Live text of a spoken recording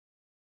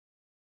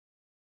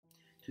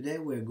Today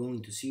we are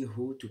going to see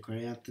how to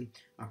create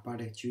a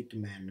parachute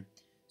man.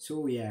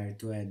 So we have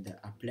to add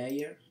a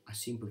player, a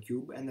simple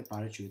cube and a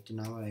parachute.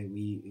 Now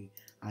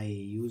I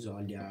use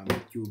all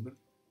the cube,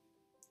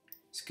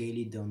 scale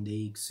it on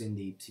the X and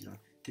the Y,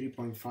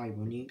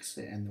 3.5 on X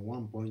and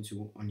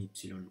 1.2 on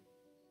Y.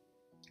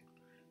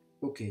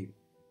 Okay,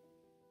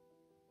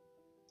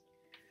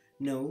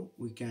 now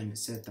we can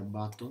set a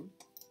button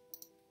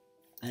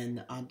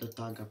and add the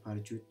tag a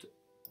parachute.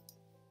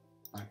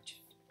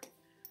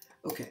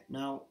 Okay,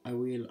 now I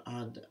will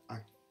add a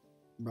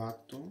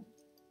button.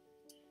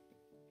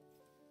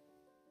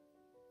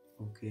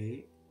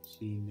 Okay,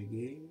 see in the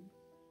game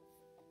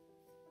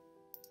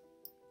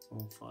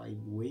from 5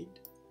 weight.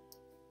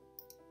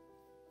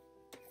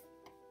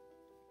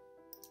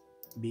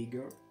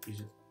 Bigger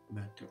is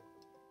better.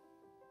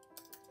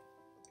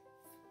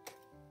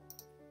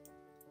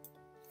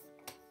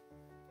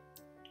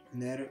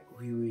 There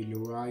we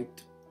will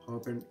write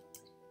open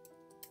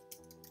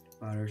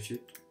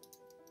parachute.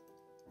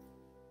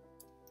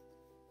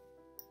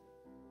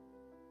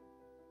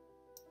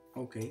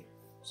 Okay,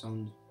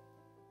 sounds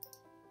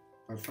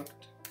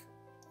perfect.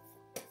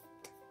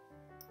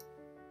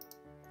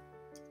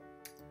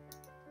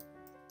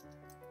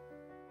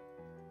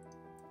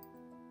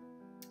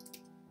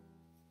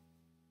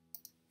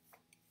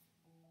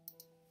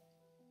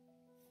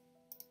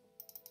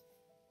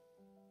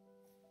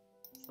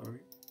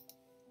 Sorry.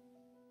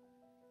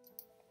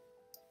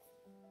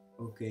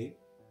 Okay.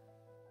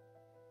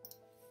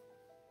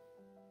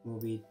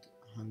 Move it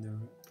under,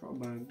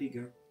 probably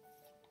bigger.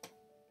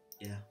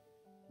 Yeah,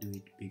 do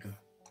it bigger.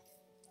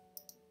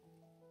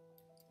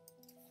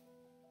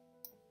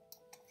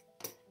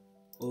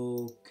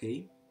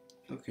 Okay,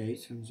 okay,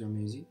 sounds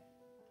amazing.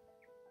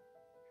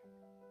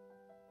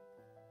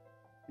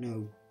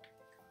 Now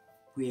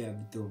we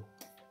have to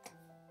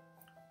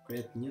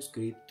create new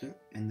script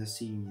and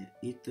assign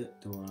it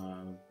to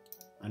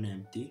an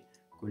empty,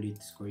 call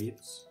it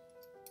scripts.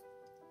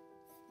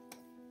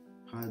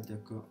 Add the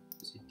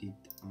set it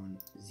on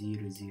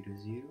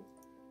 000.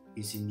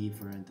 It's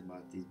indifferent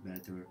but it's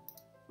better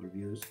for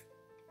views.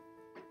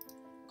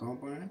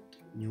 Component,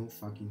 new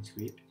fucking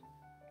script.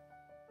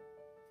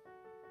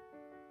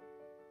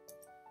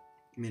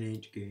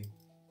 Manage game.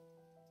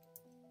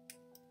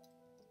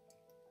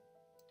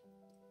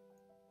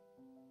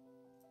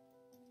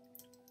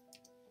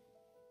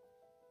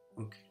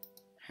 Okay,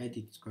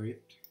 edit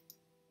script.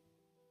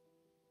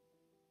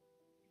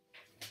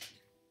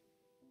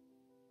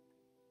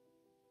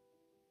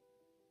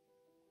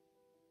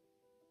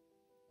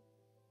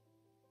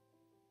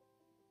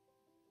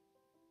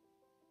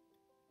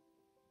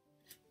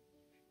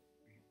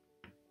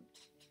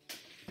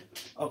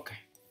 Okay,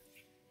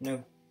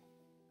 now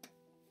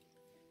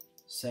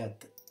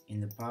set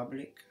in the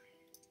public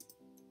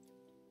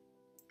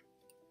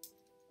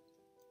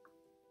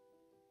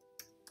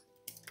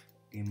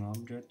game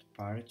object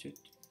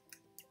parachute.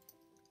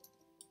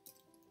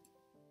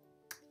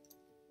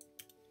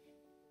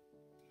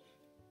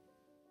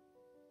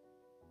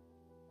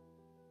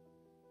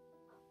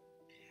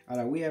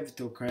 We have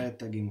to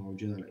create a game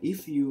object.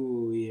 If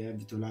you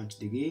have to launch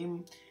the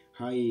game,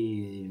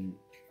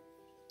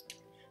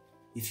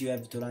 if you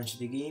have to launch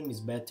the game, it's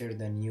better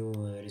than you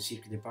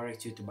restrict the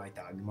parachute by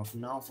tag. But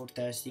now for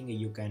testing,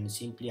 you can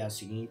simply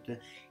assign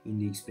it in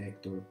the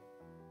inspector.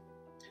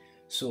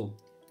 So,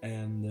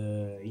 and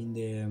in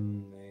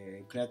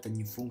the create a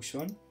new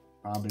function,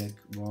 public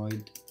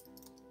void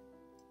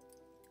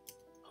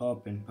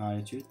open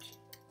parachute,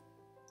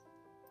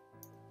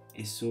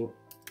 and so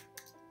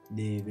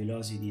the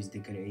velocity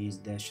is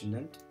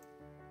descendant.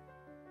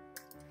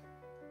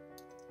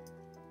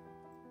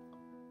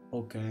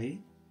 Okay,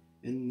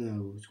 and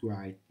now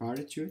write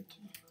parachute.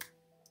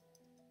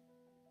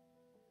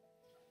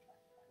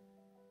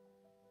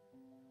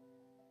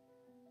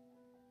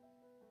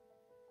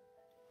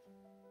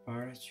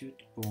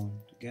 Parachute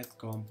point get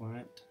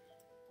component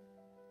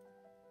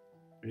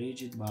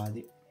rigid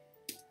body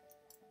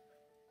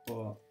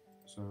point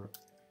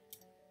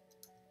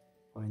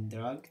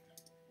drag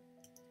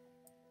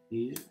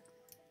is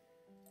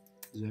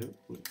 0.5.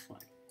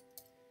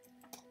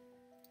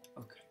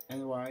 Okay,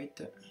 and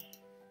write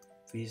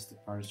face the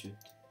parachute.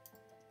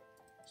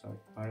 Sorry,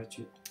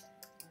 parachute.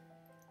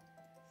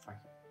 Fine.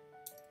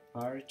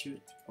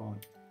 Parachute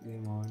point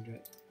game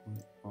object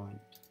point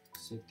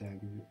set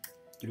tag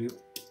true.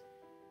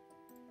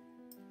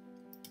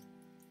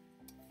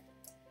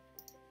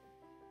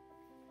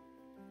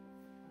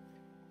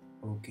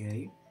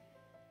 Okay.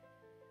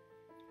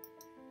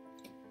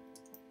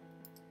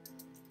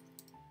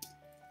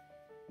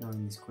 Now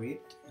in the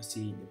script, I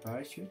see the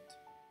parachute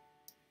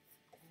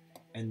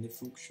and the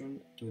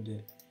function to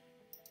the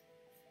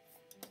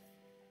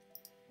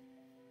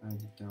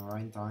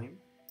right time.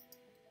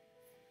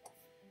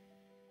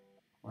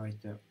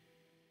 Write the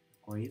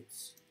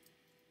quits.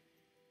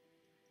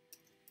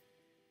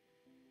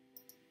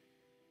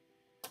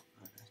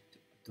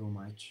 Too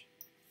much.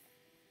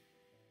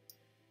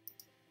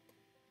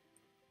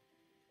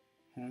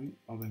 And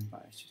open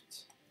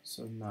parachute.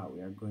 So now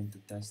we are going to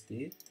test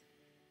it.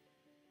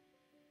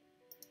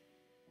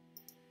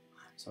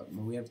 So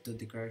we have to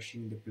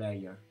declaration the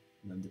player,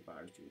 not the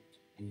parachute.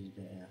 Is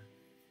the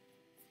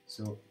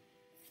so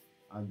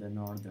add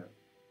another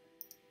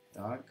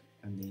tag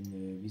and in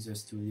the Visual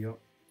Studio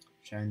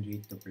change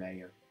it to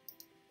player.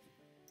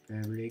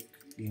 Public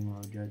game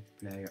object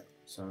player.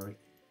 Sorry.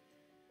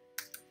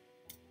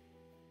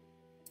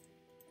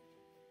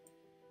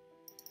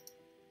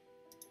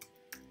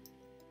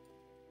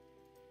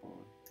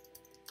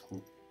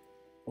 Cool.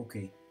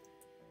 Ok.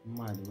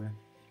 Ma dove?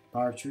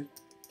 Parachute.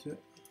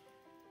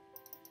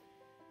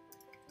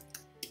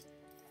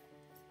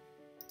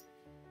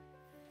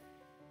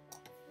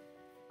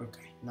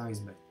 Okay, now it's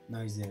better.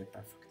 Now it's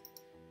perfect.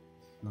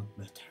 Not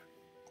better.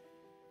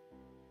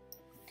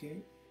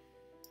 Okay,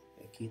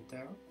 take it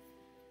out.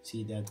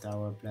 See that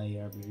our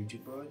player have a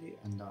rigid body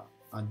and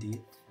add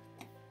it.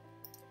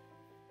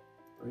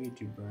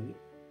 Rigid body.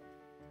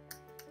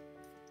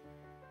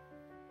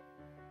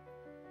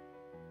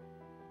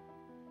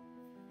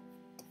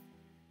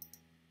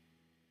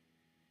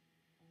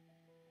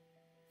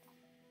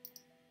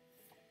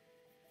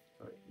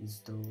 Sorry, it's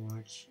too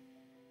much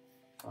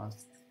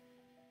fast.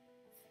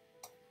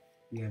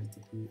 We have to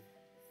put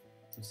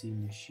to see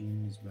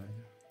machine is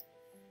better.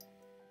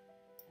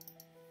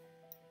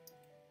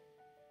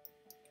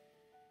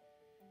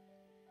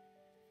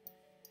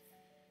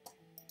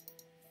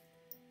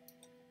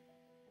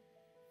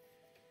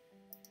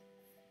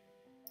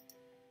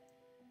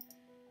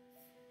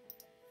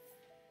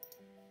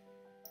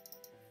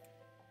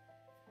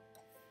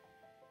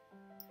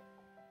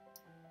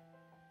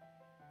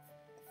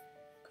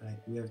 Okay,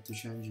 we have to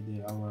change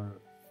our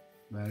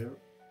value,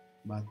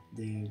 but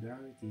the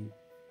gravity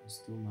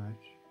is too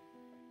much.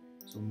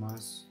 So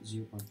mass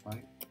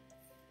 0.5.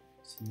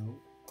 See no.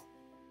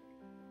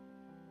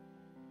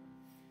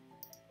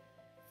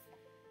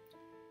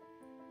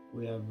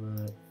 We have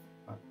the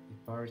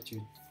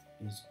parachute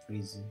is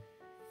freezing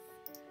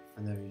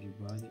and the rigid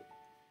body.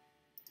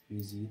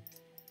 Freeze it.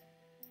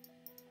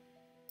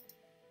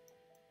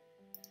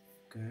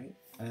 Okay,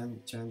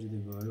 and change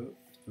the value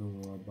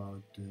to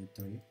about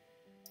 3.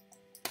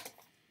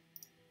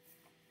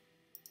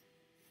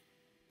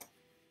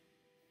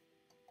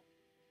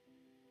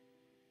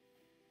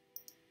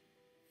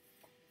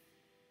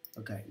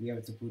 Okay, we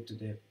have to put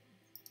the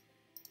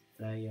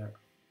player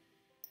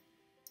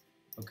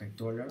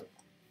taller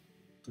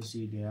to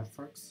see the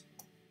effects.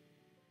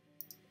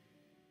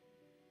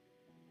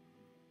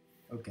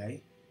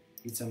 Okay,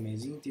 it's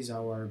amazing. This is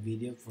our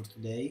video for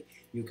today.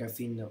 You can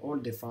find all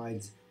the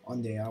files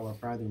on our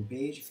Patreon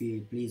page.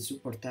 Please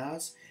support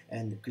us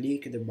and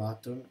click the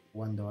button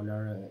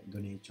 $1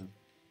 donation.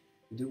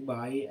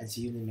 Goodbye and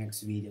see you in the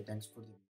next video. Thanks for the